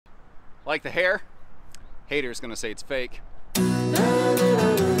Like the hair? Haters gonna say it's fake. Hey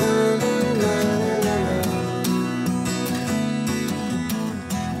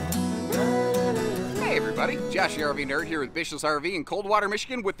everybody, Josh the RV Nerd here with Bish's RV in Coldwater,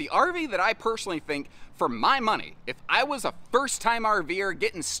 Michigan with the RV that I personally think, for my money, if I was a first-time RVer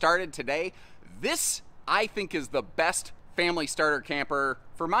getting started today, this I think is the best family starter camper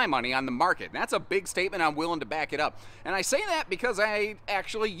for my money on the market. And that's a big statement. I'm willing to back it up. And I say that because I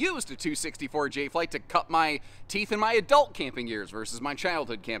actually used a 264 J-Flight to cut my teeth in my adult camping years versus my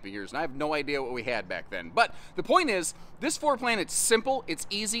childhood camping years. And I have no idea what we had back then. But the point is, this floor plan, it's simple, it's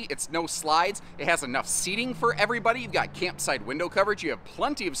easy, it's no slides, it has enough seating for everybody, you've got campsite window coverage, you have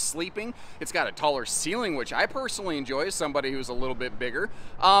plenty of sleeping, it's got a taller ceiling, which I personally enjoy as somebody who's a little bit bigger.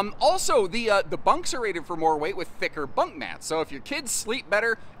 Also, the bunks are rated for more weight with thicker bunk mats, so if your kids sleep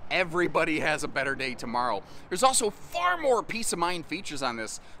better, everybody has a better day tomorrow. There's also far more peace of mind features on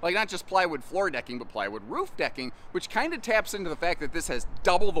this, like not just plywood floor decking, but plywood roof decking, which kind of taps into the fact that this has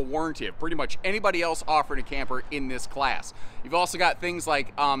double the warranty of pretty much anybody else offering a camper in this class. You've also got things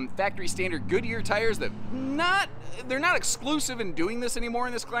like factory standard Goodyear tires that they're not exclusive in doing this anymore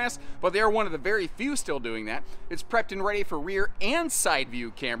in this class, but they are one of the very few still doing that. It's prepped and ready for rear and side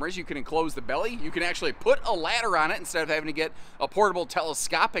view cameras. You can enclose the belly. You can actually put a ladder on it instead of having to get a portable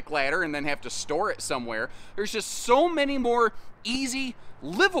telescopic ladder and then have to store it somewhere. There's just so many more easy,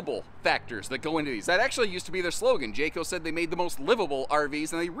 livable factors that go into these. That actually used to be their slogan. Jayco said they made the most livable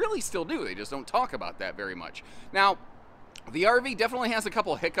RVs, and they really still do. They just don't talk about that very much. Now, the RV definitely has a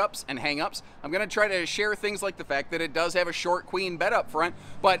couple hiccups and hang-ups. I'm going to try to share things like the fact that it does have a short queen bed up front,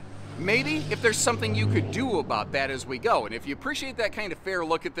 but maybe if there's something you could do about that as we go. And if you appreciate that kind of fair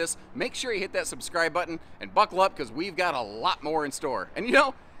look at this, make sure you hit that subscribe button and buckle up, because we've got a lot more in store. And you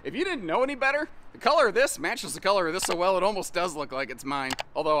know, if you didn't know any better, the color of this matches the color of this so well it almost does look like it's mine,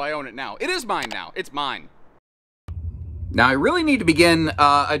 although I own it now. It is mine now. It's mine. Now, I really need to begin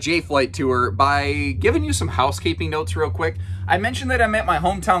a J-Flight tour by giving you some housekeeping notes real quick. I mentioned that I'm at my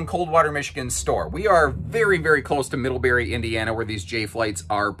hometown Coldwater, Michigan store. We are very, very close to Middlebury, Indiana, where these J-Flights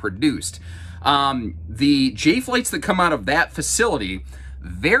are produced. The J-Flights that come out of that facility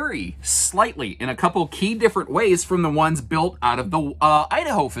vary slightly in a couple key different ways from the ones built out of the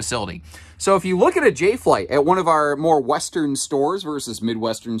Idaho facility. So if you look at a J-Flight at one of our more Western stores versus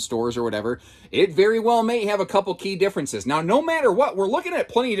Midwestern stores or whatever, it very well may have a couple key differences. Now, no matter what, we're looking at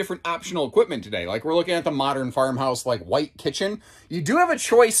plenty of different optional equipment today. Like we're looking at the modern farmhouse, like white kitchen. You do have a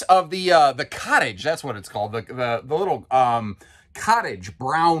choice of the cottage, that's what it's called, the little cottage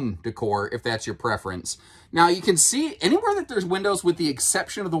brown decor, if that's your preference. Now, you can see anywhere that there's windows, with the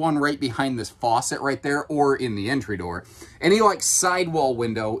exception of the one right behind this faucet right there, or in the entry door, any like sidewall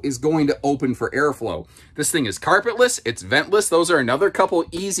window is going to open for airflow. This thing is carpetless, it's ventless. Those are another couple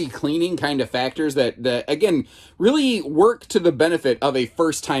easy cleaning kind of factors that again, really work to the benefit of a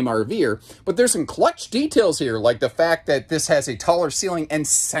first-time RVer. But there's some clutch details here, like the fact that this has a taller ceiling and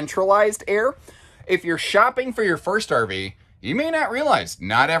centralized air. If you're shopping for your first RV, you may not realize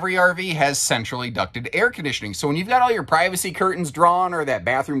not every RV has centrally ducted air conditioning. So when you've got all your privacy curtains drawn or that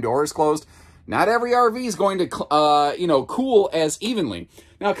bathroom door is closed, not every RV is going to, you know, cool as evenly.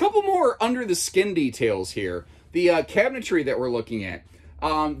 Now, a couple more under the skin details here. The cabinetry that we're looking at.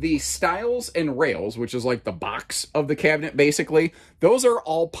 The stiles and rails, which is like the box of the cabinet, basically, those are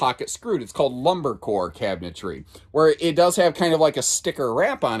all pocket screwed. It's called lumber core cabinetry, where it does have kind of like a sticker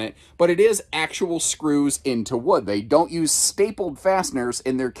wrap on it, but it is actual screws into wood. They don't use stapled fasteners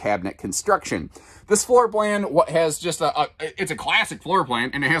in their cabinet construction. This floor plan has just it's a classic floor plan,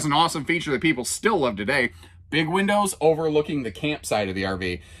 and it has an awesome feature that people still love today. Big windows overlooking the campsite of the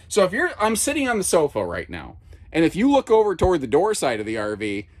RV. So if I'm sitting on the sofa right now, and if you look over toward the door side of the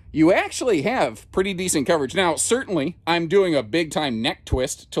RV, you actually have pretty decent coverage. Now, certainly, I'm doing a big-time neck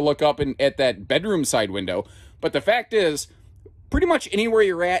twist to look up at that bedroom side window. But the fact is, pretty much anywhere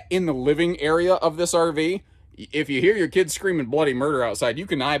you're at in the living area of this RV, if you hear your kids screaming bloody murder outside, you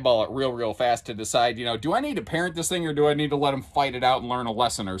can eyeball it real fast to decide, you know, do I need to parent this thing, or do I need to let them fight it out and learn a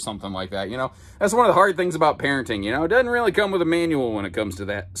lesson or something like that? You know, that's one of the hard things about parenting. You know, it doesn't really come with a manual when it comes to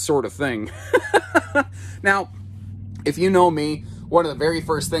that sort of thing. Now, if you know me, one of the very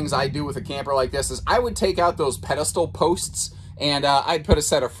first things I do with a camper like this is I would take out those pedestal posts And I'd put a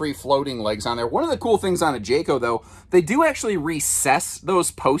set of free floating legs on there. One of the cool things on a Jayco, though, they do actually recess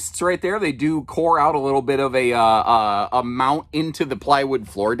those posts right there. They do core out a little bit of a mount into the plywood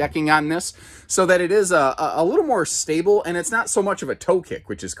floor decking on this, so that it is a little more stable, and it's not so much of a toe kick,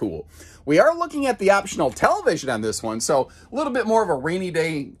 which is cool. We are looking at the optional television on this one, so a little bit more of a rainy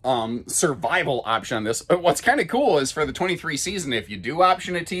day survival option on this. But what's kind of cool is for the 23 season, if you do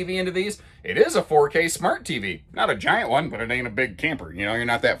option a TV into these, it is a 4K smart TV. Not a giant one, but it ain't a big camper. You know, you're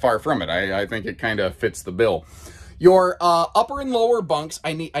not that far from it. I think it kind of fits the bill. Your upper and lower bunks,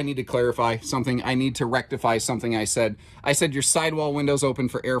 I need to clarify something. I need to rectify something I said. I said your sidewall windows open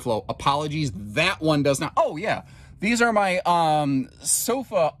for airflow. Apologies, that one does not. Oh, yeah. These are my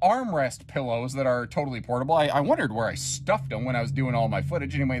sofa armrest pillows that are totally portable. I wondered where I stuffed them when I was doing all my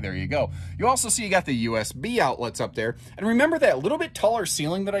footage. Anyway, there you go. You also see you got the USB outlets up there. And remember that little bit taller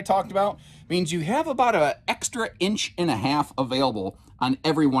ceiling that I talked about? Means you have about an extra 1.5 inches available on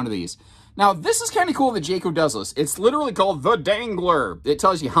every one of these. Now, this is kind of cool that Jayco does this. It's literally called the Dangler. It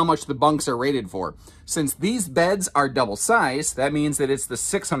tells you how much the bunks are rated for. Since these beds are double sized, that means that it's the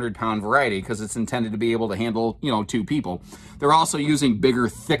 600-pound variety because it's intended to be able to handle, you know, 2 people. They're also using bigger,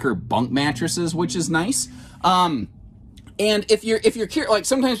 thicker bunk mattresses, which is nice. And if you're curious, like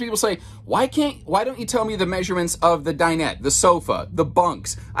sometimes people say, why don't you tell me the measurements of the dinette, the sofa, the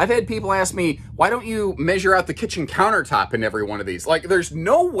bunks? I've had people ask me, why don't you measure out the kitchen countertop in every one of these? Like, there's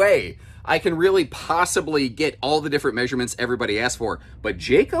no way I can really possibly get all the different measurements everybody asks for. But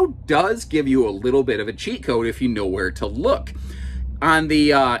Jayco does give you a little bit of a cheat code if you know where to look. On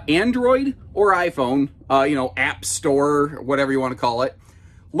the Android or iPhone, you know, App Store, whatever you want to call it,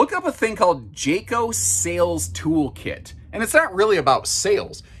 look up a thing called Jayco Sales Toolkit. And it's not really about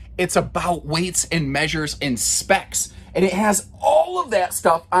sales. It's about weights and measures and specs. And it has all of that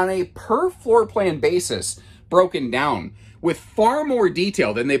stuff on a per floor plan basis broken down with far more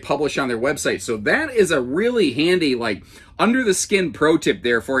detail than they publish on their website. So that is a really handy, like, under the skin pro tip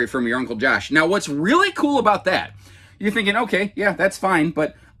there for you from your Uncle Josh. Now, what's really cool about that, you're thinking, okay, yeah, that's fine,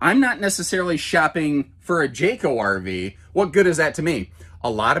 but I'm not necessarily shopping for a Jayco RV. What good is that to me?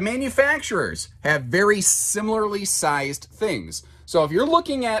 A lot of manufacturers have very similarly sized things. So if you're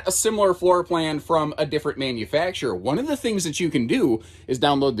looking at a similar floor plan from a different manufacturer, one of the things that you can do is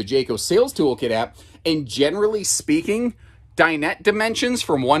download the Jayco Sales Toolkit app. And generally speaking, dinette dimensions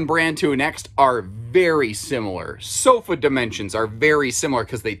from one brand to the next are very similar. Sofa dimensions are very similar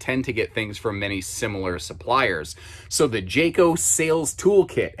because they tend to get things from many similar suppliers. So the Jayco Sales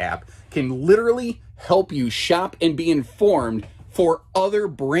Toolkit app can literally help you shop and be informed for other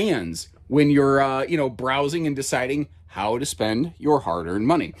brands when you're, you know, browsing and deciding how to spend your hard-earned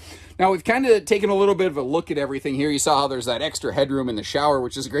money. Now, we've kind of taken a little bit of a look at everything here. You saw how there's that extra headroom in the shower,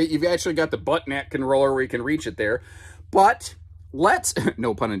 which is great. You've actually got the butt neck roller where you can reach it there. But let's,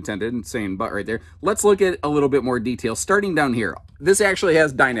 no pun intended, saying butt right there, let's look at a little bit more detail starting down here. This actually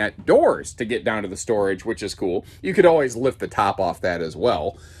has dinette doors to get down to the storage, which is cool. You could always lift the top off that as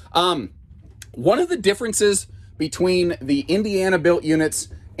well. One of the differences between the Indiana-built units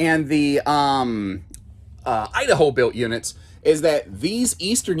and the Idaho-built units is that these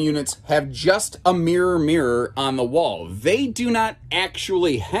Eastern units have just a mirror on the wall. They do not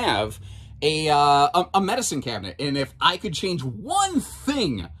actually have a medicine cabinet. And if I could change one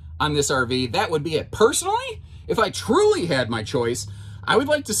thing on this RV, that would be it. Personally, if I truly had my choice, I would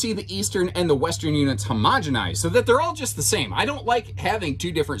like to see the Eastern and the Western units homogenized so that they're all just the same. I don't like having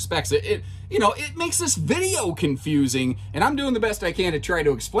 2 different specs. You know, it makes this video confusing, and I'm doing the best I can to try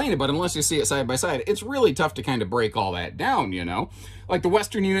to explain it, but unless you see it side by side, it's really tough to kind of break all that down, you know? Like the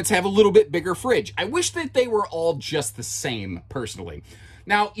Western units have a little bit bigger fridge. I wish that they were all just the same, personally.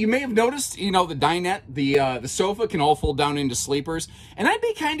 Now, you may have noticed, you know, the dinette, the sofa can all fold down into sleepers, and I'd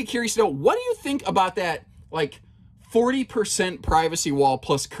be kind of curious to know, what do you think about that, like, 40% privacy wall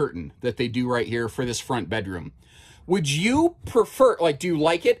plus curtain that they do right here for this front bedroom? Would you prefer, like, do you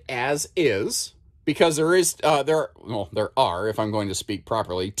like it as is? Because there are, if I'm going to speak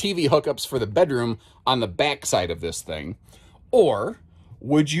properly, TV hookups for the bedroom on the back side of this thing. Or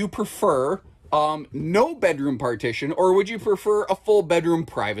would you prefer no bedroom partition, or would you prefer a full bedroom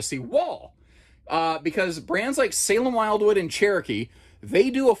privacy wall? Because brands like Salem Wildwood and Cherokee, they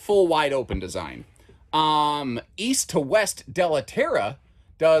do a full wide open design. East to West Delaterra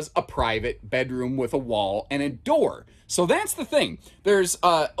does a private bedroom with a wall and a door. So that's the thing. There's,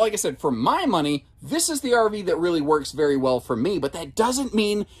 like I said, for my money, this is the RV that really works very well for me, but that doesn't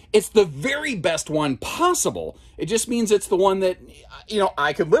mean it's the very best one possible. It just means it's the one that, you know,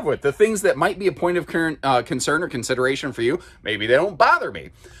 I could live with. The things that might be a point of concern or consideration for you, maybe they don't bother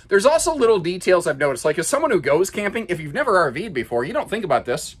me. There's also little details I've noticed, like as someone who goes camping, if you've never RV'd before, you don't think about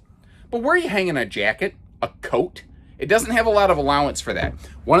this, but where are you hanging a jacket, a coat? It doesn't have a lot of allowance for that.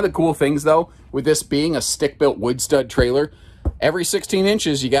 One of the cool things, though, with this being a stick-built wood stud trailer, every 16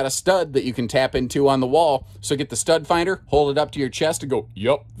 inches, you got a stud that you can tap into on the wall. So get the stud finder, hold it up to your chest and go,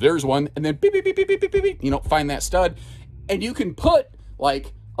 yup, there's one. And then beep, beep, beep, beep, beep, beep, beep, you know, find that stud. And you can put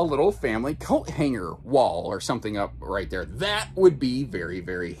like a little family coat hanger wall or something up right there. That would be very,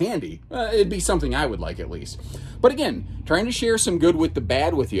 very handy. It'd be something I would like at least. But again, trying to share some good with the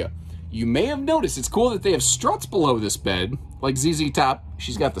bad with you. You may have noticed it's cool that they have struts below this bed, like ZZ Top.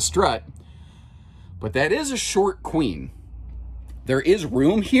 She's got the strut, but that is a short queen. There is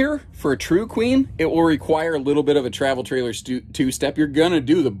room here for a true queen. It will require a little bit of a travel trailer two-step. You're gonna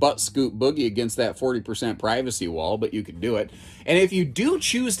do the butt scoop boogie against that 40% privacy wall, but you can do it. And if you do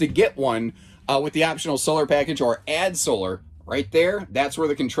choose to get one with the optional solar package or add solar, right there, that's where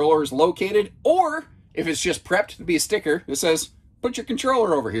the controller is located. Or if it's just prepped to be a sticker that says, put your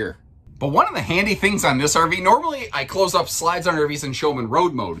controller over here. But one of the handy things on this RV, normally I close up slides on RVs and show them in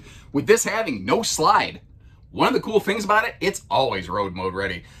road mode. With this having no slide, one of the cool things about it, it's always road mode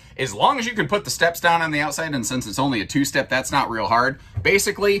ready. As long as you can put the steps down on the outside, and since it's only a two-step, that's not real hard.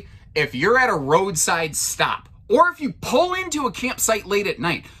 Basically, if you're at a roadside stop, or if you pull into a campsite late at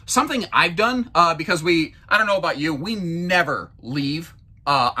night, something I've done, because I don't know about you, we never leave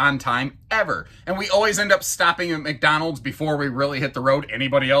on time, ever. And we always end up stopping at McDonald's before we really hit the road.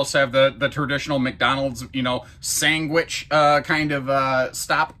 Anybody else have the traditional McDonald's, you know, sandwich kind of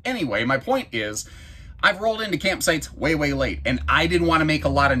stop? Anyway, my point is, I've rolled into campsites way, way late, and I didn't want to make a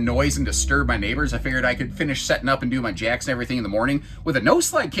lot of noise and disturb my neighbors. I figured I could finish setting up and do my jacks and everything in the morning. With a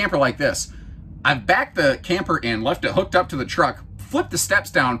no-slide camper like this, I've backed the camper in, left it hooked up to the truck, flip the steps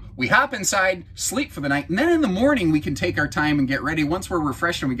down, we hop inside, sleep for the night, and then in the morning we can take our time and get ready once we're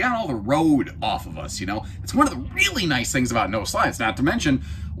refreshed and we got all the road off of us, you know? It's one of the really nice things about no slides, not to mention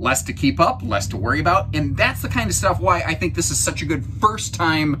less to keep up, less to worry about, and that's the kind of stuff why I think this is such a good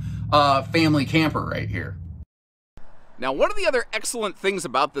first-time family camper right here. Now, one of the other excellent things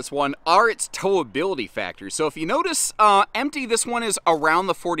about this one are its towability factors. So if you notice, empty, this one is around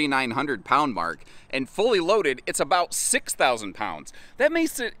the 4,900 pound mark, and fully loaded, it's about 6,000 pounds. That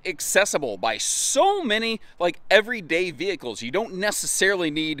makes it accessible by so many, like, everyday vehicles. You don't necessarily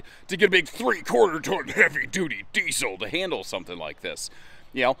need to get a big 3/4 ton heavy-duty diesel to handle something like this.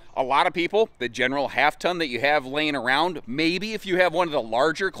 You know, a lot of people, the general half-ton that you have laying around, maybe if you have one of the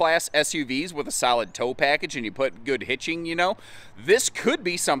larger class SUVs with a solid tow package and you put good hitching, you know, this could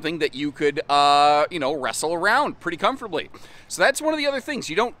be something that you could, you know, wrestle around pretty comfortably. So that's one of the other things.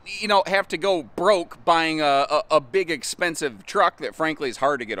 You don't, you know, have to go broke buying a big expensive truck that frankly is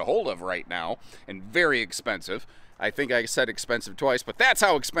hard to get a hold of right now and very expensive. I think I said expensive twice, but that's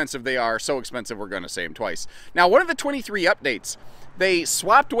how expensive they are. So expensive, we're going to say them twice. Now, one of the 23 updates, they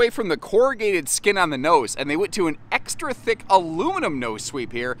swapped away from the corrugated skin on the nose, and they went to an extra thick aluminum nose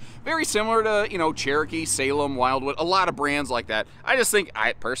sweep here. Very similar to, you know, Cherokee, Salem, Wildwood, a lot of brands like that. I just think,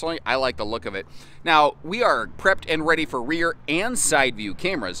 personally, I like the look of it. Now, we are prepped and ready for rear and side view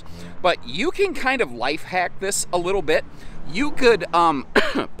cameras, but you can kind of life hack this a little bit. You could,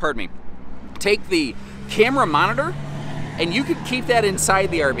 pardon me, take the camera monitor and you could keep that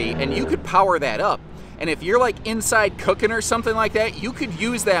inside the RV and you could power that up. And if you're like inside cooking or something like that, you could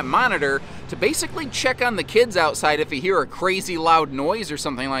use that monitor to basically check on the kids outside if you hear a crazy loud noise or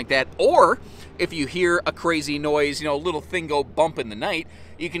something like that. Or if you hear a crazy noise, you know, a little thing go bump in the night,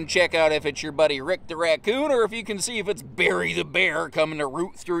 you can check out if it's your buddy Rick the raccoon or if you can see if it's Barry the bear coming to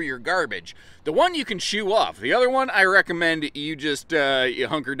root through your garbage. The one you can shoo off. The other one, I recommend you just you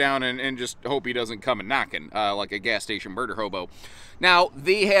hunker down and just hope he doesn't come and knocking like a gas station murder hobo. Now,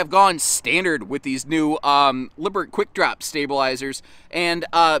 they have gone standard with these new Liberty Quick Drop stabilizers, and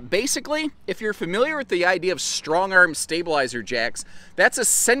basically, if you're familiar with the idea of strong arm stabilizer jacks, that's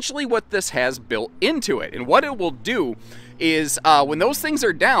essentially what this has built into it. And what it will do is when those things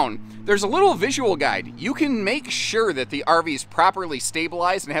are down, there's a little visual guide. You can make sure that the RV is properly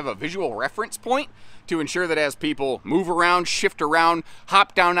stabilized and have a visual reference point to ensure that as people move around, shift around,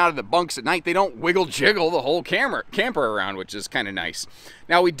 hop down out of the bunks at night, they don't wiggle jiggle the whole camper around, which is kind of nice.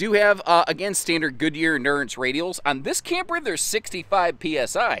 Now we do have, again, standard Goodyear endurance radials. On this camper, there's 65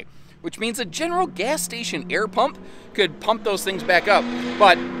 PSI, which means a general gas station air pump could pump those things back up.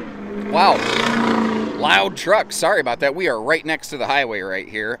 But, wow, loud truck. Sorry about that. We are right next to the highway right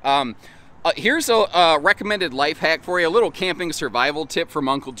here. Here's a recommended life hack for you, a little camping survival tip from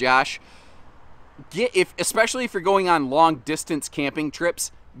Uncle Josh. especially if you're going on long distance camping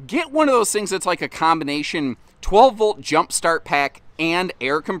trips, get one of those things that's like a combination 12-volt jump start pack and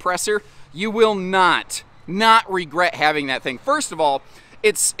air compressor. You will not regret having that thing. First of all,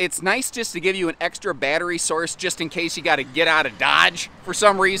 it's nice just to give you an extra battery source just in case you got to get out of Dodge for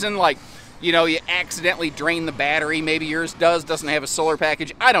some reason, like, you know, you accidentally drain the battery. Maybe yours doesn't have a solar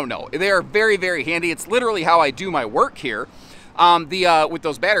package. I don't know. They are very, very handy. It's literally how I do my work here with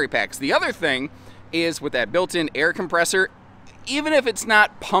those battery packs. The other thing is with that built-in air compressor, even if it's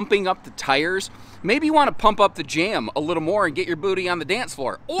not pumping up the tires, maybe you want to pump up the jam a little more and get your booty on the dance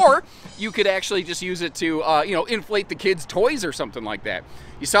floor. Or you could actually just use it to, you know, inflate the kids' toys or something like that.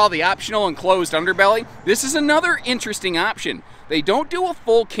 You saw the optional enclosed underbelly? This is another interesting option. They don't do a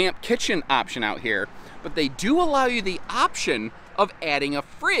full camp kitchen option out here, but they do allow you the option of adding a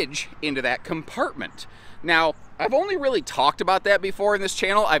fridge into that compartment. Now, I've only really talked about that before in this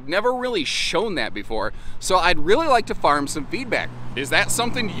channel. I've never really shown that before, so I'd really like to farm some feedback. Is that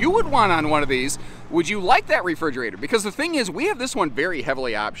something you would want on one of these? Would you like that refrigerator? Because the thing is, we have this one very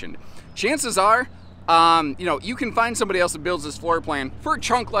heavily optioned. Chances are, you know, you can find somebody else that builds this floor plan for a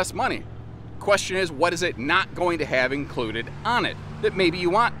chunk less money. Question is, what is it not going to have included on it that maybe you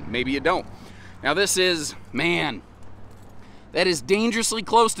want, maybe you don't? Now this is, man, that is dangerously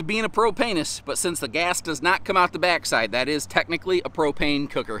close to being a propanus, but since the gas does not come out the backside, that is technically a propane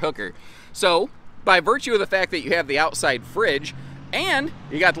cooker hooker. So, by virtue of the fact that you have the outside fridge, and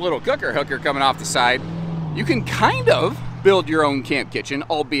you got the little cooker hooker coming off the side, you can kind of build your own camp kitchen,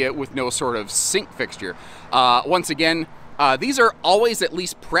 albeit with no sort of sink fixture. Once again, these are always at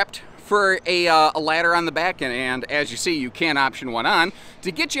least prepped for a ladder on the back, and as you see, you can option one on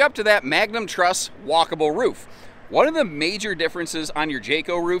to get you up to that Magnum Truss walkable roof. One of the major differences on your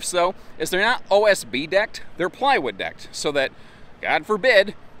Jayco roofs, though, is they're not OSB decked, they're plywood decked, so that, God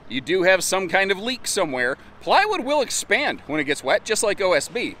forbid, you do have some kind of leak somewhere. Plywood will expand when it gets wet, just like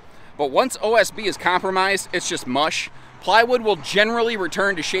OSB. But once OSB is compromised, it's just mush. Plywood will generally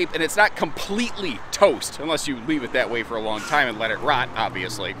return to shape, and it's not completely toast, unless you leave it that way for a long time and let it rot,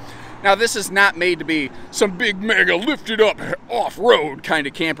 obviously. Now, this is not made to be some big, mega, lifted up, off-road kind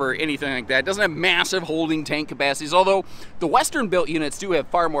of camper or anything like that. It doesn't have massive holding tank capacities, although the Western-built units do have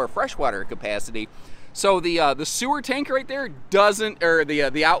far more freshwater capacity. So the sewer tank right there doesn't, or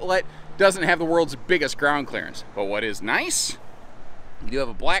the outlet doesn't have the world's biggest ground clearance. But what is nice, you do have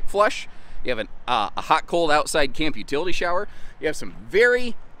a black flush, you have a hot-cold outside camp utility shower, you have some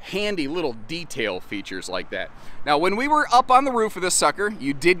very handy little detail features like that. Now, when we were up on the roof of this sucker,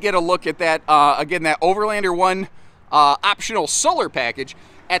 you did get a look at that, again, that Overlander 1 optional solar package.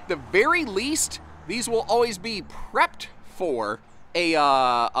 At the very least, these will always be prepped for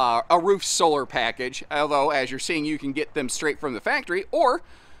a roof solar package, although, as you're seeing, you can get them straight from the factory, or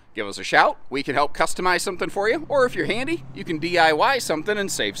give us a shout. We can help customize something for you, or if you're handy, you can DIY something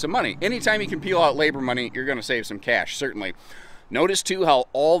and save some money. Anytime you can peel out labor money, you're going to save some cash, certainly. Notice, too, how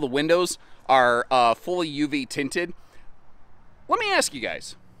all the windows are fully UV tinted. Let me ask you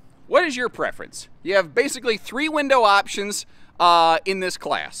guys, what is your preference? You have basically 3 window options in this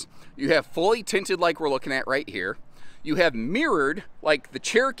class. You have fully tinted like we're looking at right here. You have mirrored like the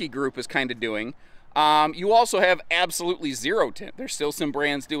Cherokee group is kind of doing. You also have absolutely zero tint. There's still some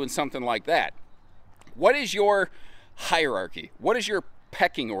brands doing something like that. What is your hierarchy? What is your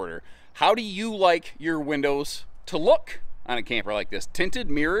pecking order? How do you like your windows to look on a camper like this? Tinted,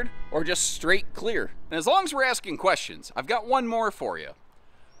 mirrored, or just straight clear? And as long as we're asking questions, I've got one more for you.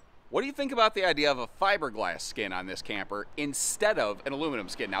 What do you think about the idea of a fiberglass skin on this camper instead of an aluminum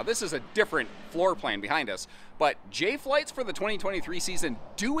skin? Now, this is a different floor plan behind us, but J-Flights for the 2023 season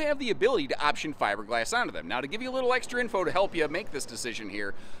do have the ability to option fiberglass onto them. Now, to give you a little extra info to help you make this decision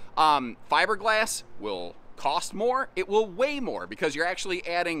here, fiberglass will cost more, it will weigh more, because you're actually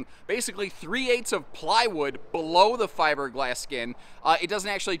adding basically 3/8 of plywood below the fiberglass skin. It doesn't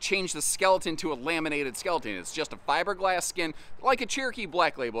actually change the skeleton to a laminated skeleton. It's just a fiberglass skin, like a Cherokee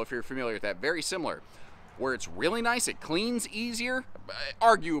Black Label, if you're familiar with that. Very similar. Where it's really nice, it cleans easier.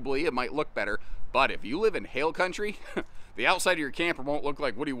 Arguably, it might look better, but if you live in hail country, the outside of your camper won't look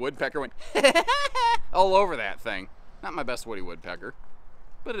like Woody Woodpecker went all over that thing. Not my best Woody Woodpecker,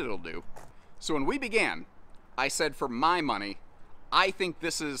 but it'll do. So when we began, I said, for my money, I think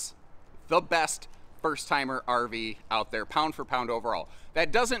this is the best first-timer RV out there, pound for pound overall.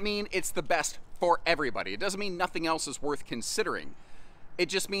 That doesn't mean it's the best for everybody. It doesn't mean nothing else is worth considering. It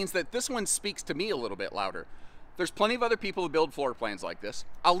just means that this one speaks to me a little bit louder. There's plenty of other people who build floor plans like this.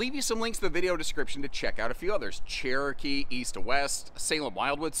 I'll leave you some links in the video description to check out a few others. Cherokee, East to West, Salem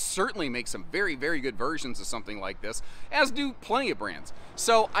Wildwood certainly make some very, very good versions of something like this, as do plenty of brands.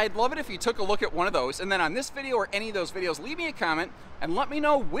 So I'd love it if you took a look at one of those, and then on this video or any of those videos, leave me a comment and let me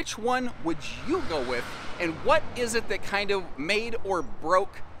know which one would you go with, and what is it that kind of made or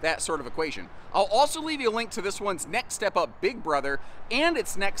broke that sort of equation. I'll also leave you a link to this one's next step up big brother and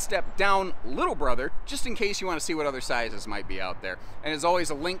its next step down little brother, just in case you want to see what other sizes might be out there. And as always,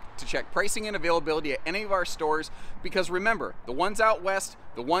 a link to check pricing and availability at any of our stores, because remember, the ones out west,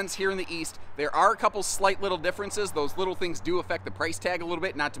 the ones here in the east, there are a couple slight little differences. Those little things do affect the price tag a little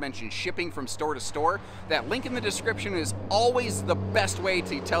bit, not to mention shipping from store to store. That link in the description is always the best way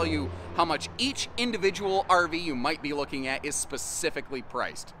to tell you how much each individual RV you might be looking at is specifically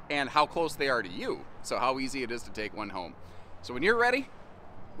priced and how close they are to you, so how easy it is to take one home. So when you're ready,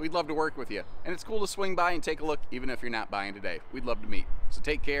 we'd love to work with you. And it's cool to swing by and take a look even if you're not buying today. We'd love to meet. So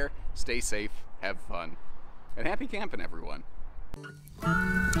take care, stay safe, have fun, and happy camping, everyone.